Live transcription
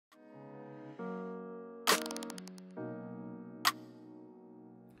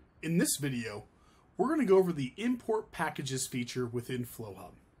In this video, we're going to go over the import packages feature within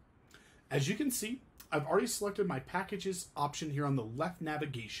Flowhub. As you can see, I've already selected my packages option here on the left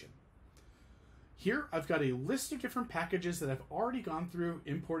navigation. Here, I've got a list of different packages that I've already gone through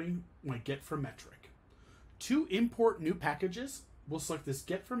importing my Get from Metrc. To import new packages, we'll select this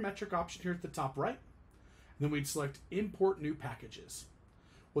Get from Metrc option here at the top right. Then we'd select Import New Packages.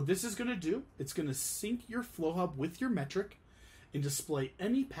 What this is going to do, it's going to sync your Flowhub with your Metrc and display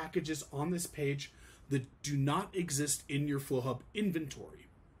any packages on this page that do not exist in your Flowhub inventory.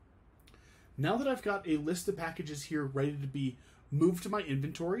 Now that I've got a list of packages here ready to be moved to my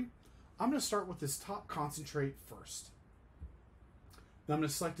inventory, I'm going to start with this top concentrate first. Now I'm going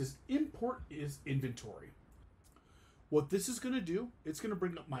to select as Import is Inventory. What this is going to do, it's going to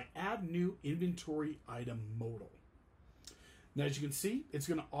bring up my Add New Inventory Item modal. Now as you can see, it's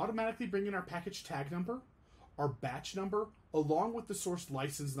going to automatically bring in our package tag number, our batch number, along with the source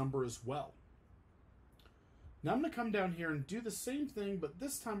license number as well. Now I'm going to come down here and do the same thing, but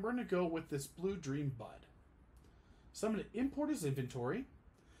this time we're going to go with this Blue Dream Bud. So I'm going to import as inventory.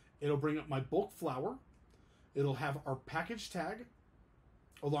 It'll bring up my bulk flower. It'll have our package tag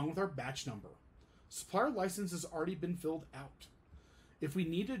along with our batch number. Supplier license has already been filled out. If we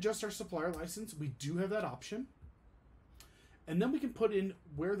need to adjust our supplier license, we do have that option. And then we can put in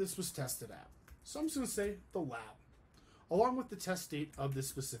where this was tested at. So I'm just going to say the lab, along with the test date of this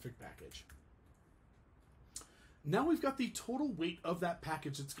specific package. Now we've got the total weight of that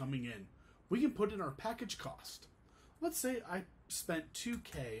package that's coming in. We can put in our package cost. Let's say I spent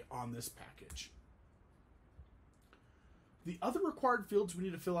 $2K on this package. The other required fields we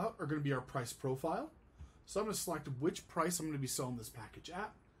need to fill out are going to be our price profile. So I'm going to select which price I'm going to be selling this package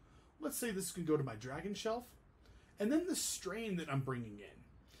at. Let's say this can go to my Dragon Shelf. And then the strain that I'm bringing in.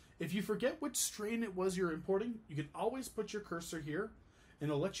 If you forget which strain it was you're importing, you can always put your cursor here and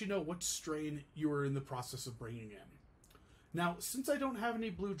it'll let you know what strain you are in the process of bringing in. Now, since I don't have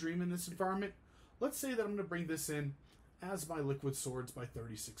any Blue Dream in this environment, let's say that I'm going to bring this in as my Liquid Swords by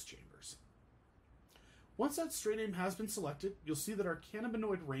 36 Chambers. Once that strain name has been selected, you'll see that our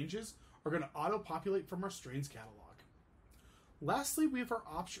cannabinoid ranges are going to auto-populate from our strains catalog. Lastly, we have our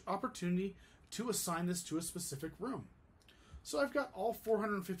opportunity to assign this to a specific room. So I've got all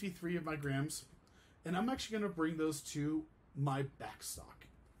 453 of my grams, and I'm actually going to bring those to my backstock.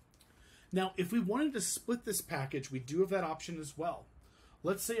 Now, if we wanted to split this package, we do have that option as well.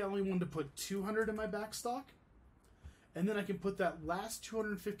 Let's say I only wanted to put 200 in my backstock, and then I can put that last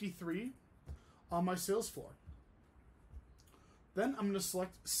 253 on my sales floor. Then I'm going to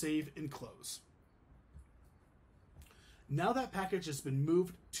select Save and Close. Now that package has been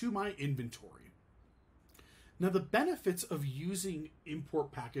moved to my inventory. Now the benefits of using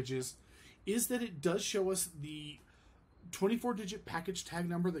import packages is that it does show us the 24-digit package tag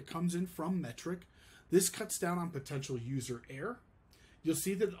number that comes in from Metrc. This cuts down on potential user error. You'll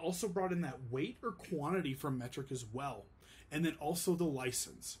see that it also brought in that weight or quantity from Metrc as well, and then also the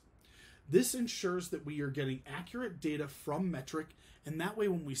license. This ensures that we are getting accurate data from Metrc, and that way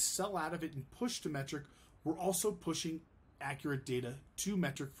when we sell out of it and push to Metrc, we're also pushing accurate data to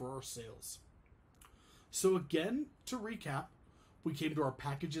Metrc for our sales. So again, to recap, we came to our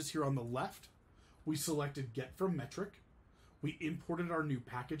packages here on the left. We selected Get from Metrc. We imported our new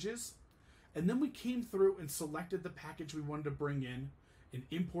packages. And then we came through and selected the package we wanted to bring in and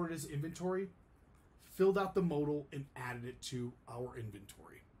imported as inventory, filled out the modal, and added it to our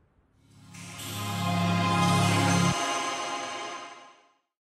inventory.